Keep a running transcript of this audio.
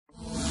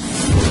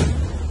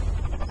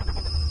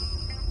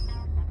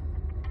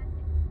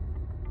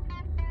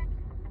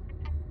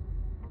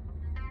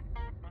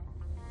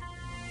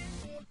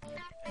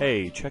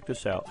hey, check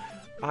this out.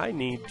 I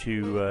need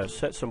to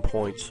set some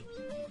points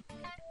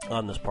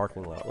on this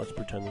parking lot. Let's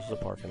pretend this is a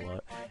parking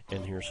lot,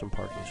 and here's some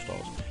parking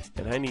stalls.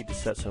 And I need to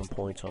set some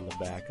points on the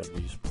back of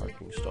these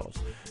parking stalls.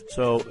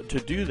 So to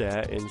do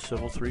that in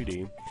Civil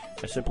 3D,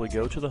 I simply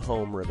go to the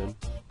Home ribbon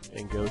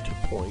and go to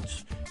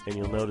Points, and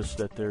you'll notice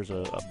that there's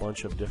a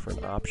bunch of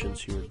different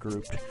options here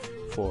grouped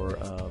for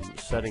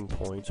setting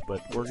points,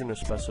 but we're going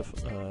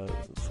to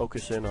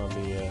focus in on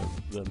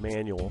the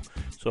manual.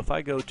 So if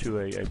I go to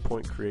a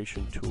point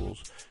creation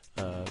tools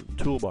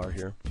toolbar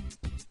here,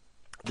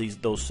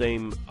 those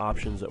same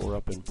options that were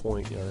up in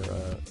Point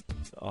are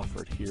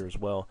offered here as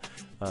well,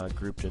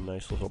 grouped in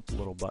nice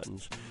little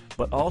buttons.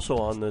 But also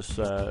on this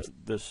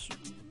this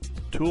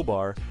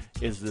toolbar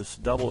is this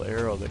double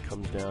arrow that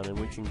comes down, and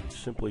we can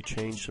simply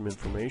change some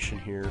information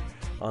here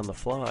on the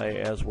fly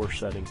as we're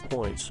setting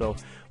points. So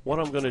what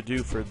I'm going to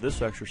do for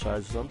this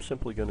exercise is I'm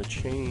simply going to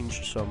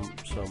change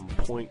some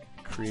point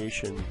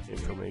creation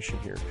information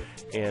here,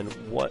 and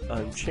what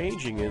I'm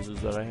changing is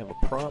that I have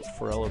a prompt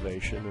for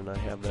elevation, and I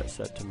have that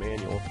set to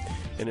manual,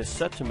 and it's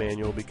set to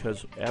manual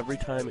because every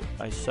time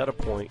I set a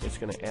point, it's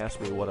going to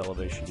ask me what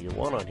elevation do you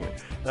want on here.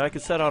 Now I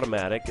could set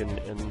automatic, and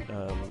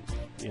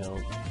you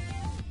know,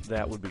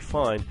 that would be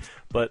fine,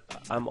 but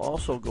I'm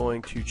also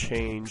going to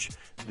change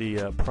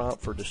the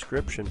prompt for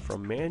description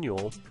from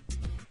manual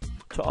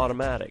to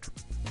automatic.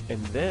 And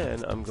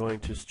then I'm going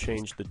to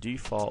change the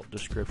default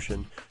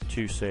description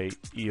to, say,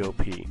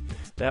 EOP.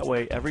 That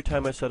way, every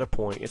time I set a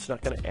point, it's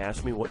not going to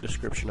ask me what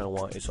description I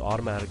want. It's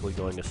automatically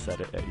going to set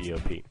it at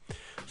EOP.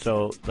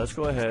 So let's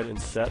go ahead and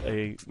set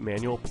a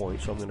manual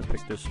point. So I'm going to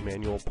pick this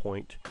manual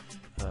point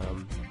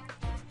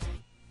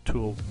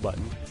tool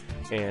button,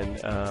 and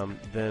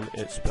then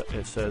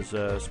it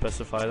says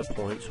specify the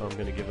point. So I'm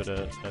going to give it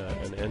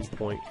an end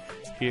point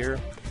here,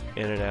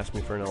 and it asked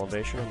me for an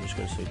elevation. I'm just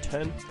going to say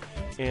 10.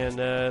 And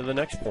the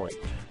next point,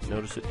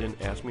 notice it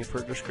didn't ask me for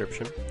a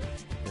description,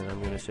 and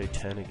I'm going to say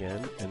 10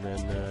 again, and then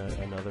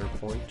another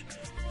point,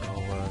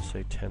 I'll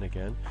say 10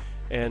 again.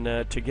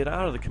 And to get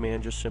out of the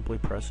command, just simply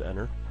press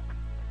enter.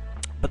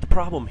 But the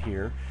problem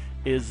here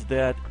is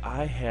that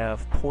I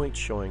have points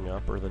showing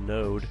up, or the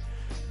node,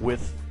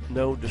 with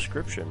no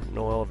description,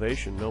 no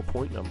elevation, no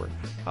point number.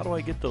 How do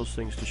I get those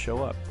things to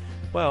show up?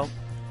 Well,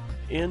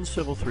 in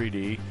Civil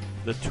 3D,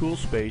 the tool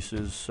space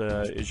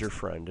is your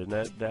friend, and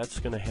that's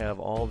going to have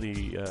all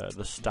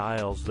the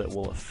styles that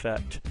will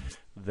affect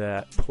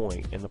that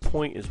point. And the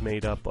point is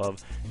made up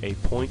of a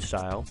point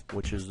style,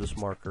 which is this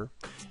marker,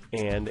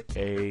 and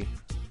a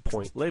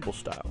point label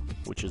style,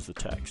 which is the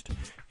text.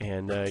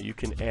 And you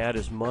can add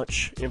as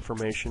much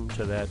information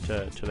to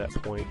that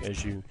point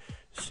as you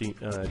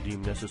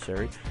deem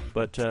necessary.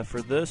 But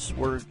for this,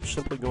 we're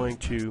simply going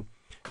to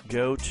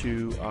go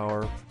to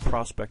our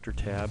Prospector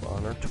tab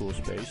on our tool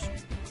space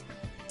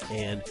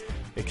and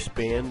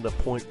expand the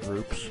point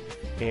groups,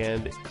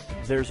 and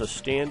there's a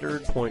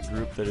standard point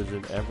group that is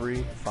in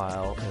every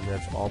file, and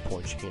that's all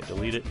points. You can't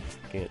delete it,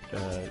 can't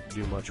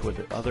do much with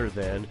it other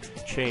than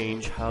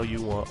change how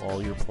you want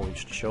all your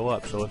points to show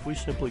up. So if we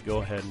simply go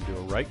ahead and do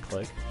a right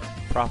click,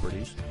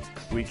 properties,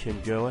 we can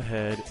go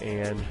ahead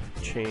and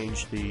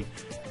change the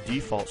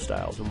default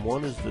styles, and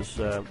one is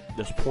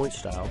this point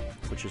style,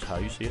 which is how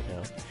you see it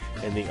now,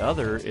 and the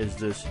other is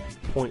this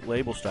point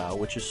label style,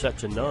 which is set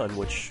to none,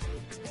 which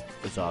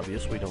is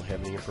obvious. We don't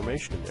have any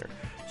information in there.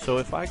 So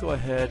if I go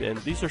ahead, and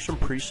these are some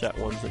preset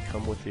ones that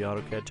come with the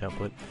AutoCAD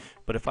template,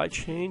 but if I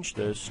change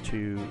this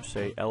to,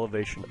 say,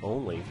 elevation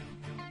only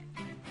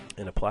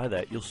and apply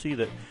that, you'll see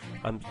that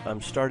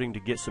I'm starting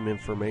to get some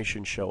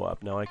information show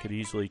up. Now I could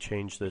easily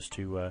change this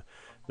to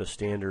the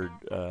standard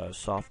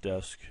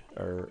Sofdesk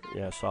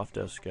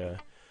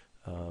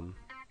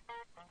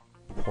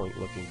point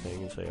looking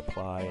thing, and say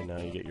apply, and now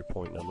you get your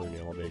point number and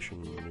your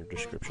elevation and your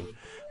description.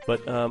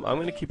 But I'm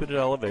going to keep it at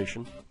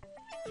elevation,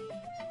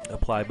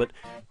 apply, but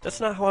that's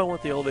not how I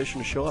want the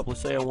elevation to show up.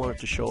 Let's say I want it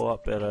to show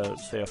up at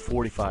say a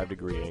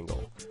 45-degree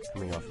angle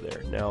coming off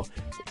there. Now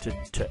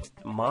to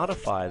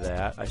modify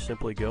that, I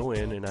simply go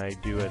in and I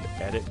do an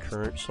edit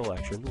current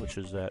selection, which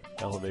is that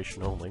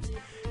elevation only,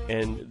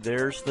 and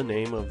there's the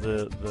name of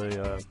the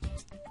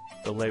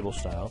label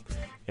style,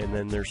 and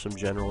then there's some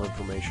general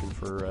information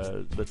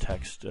for the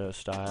text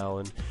style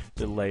and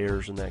the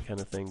layers and that kind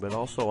of thing. But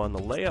also on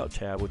the layout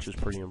tab, which is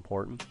pretty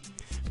important,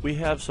 we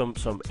have some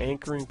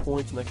anchoring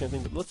points and that kind of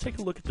thing. But let's take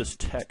a look at this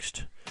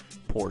text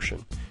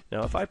portion.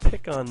 Now if I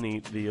pick on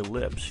the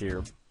ellipse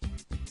here,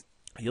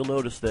 you'll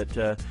notice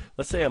that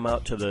let's say I'm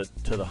out to the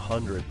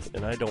 100th,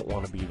 and I don't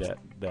want to be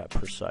that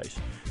precise.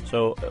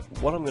 So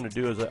what I'm going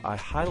to do is I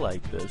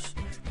highlight this,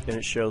 and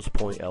it shows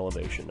point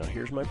elevation. Now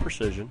here's my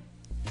precision.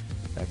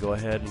 I go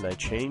ahead and I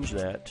change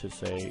that to,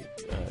 say,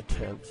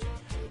 tenths,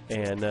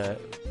 and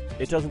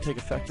it doesn't take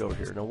effect over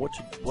here. Now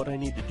what I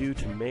need to do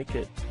to make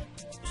it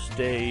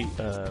stay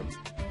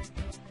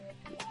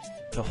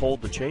to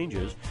hold the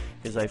changes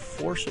is I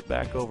force it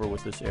back over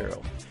with this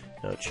arrow.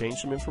 Now change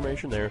some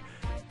information there,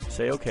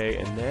 say OK,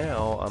 and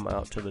now I'm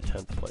out to the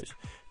 10th place.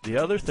 The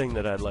other thing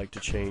that I'd like to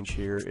change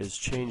here is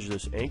change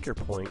this anchor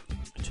point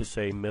to,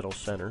 say, middle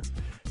center,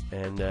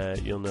 and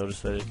you'll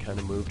notice that it kind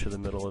of moved to the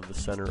middle of the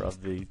center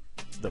of the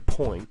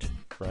point,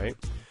 right?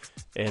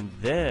 And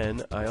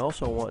then I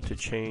also want to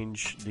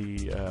change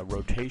the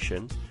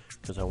rotation,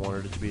 because I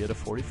wanted it to be at a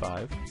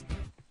 45.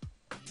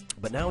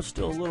 But now it's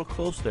still a little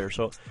close there,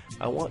 so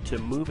I want to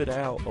move it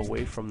out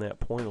away from that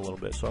point a little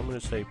bit. So I'm going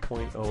to say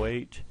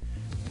 0.08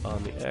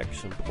 on the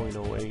X and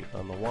 0.08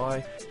 on the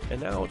Y,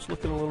 and now it's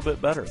looking a little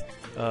bit better.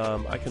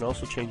 I can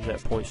also change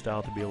that point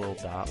style to be a little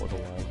dot with a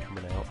line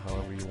coming out,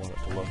 however you want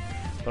it to look.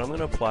 But I'm going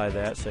to apply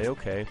that, say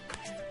OK,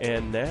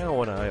 and now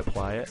when I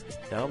apply it,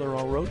 now they're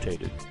all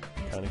rotated.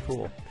 Kind of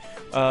cool.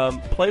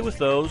 Play with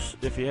those.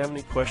 If you have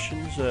any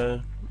questions,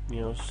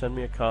 send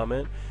me a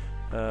comment.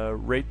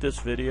 Rate this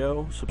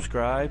video,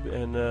 subscribe,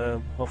 and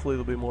hopefully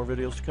there'll be more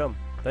videos to come.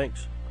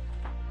 Thanks.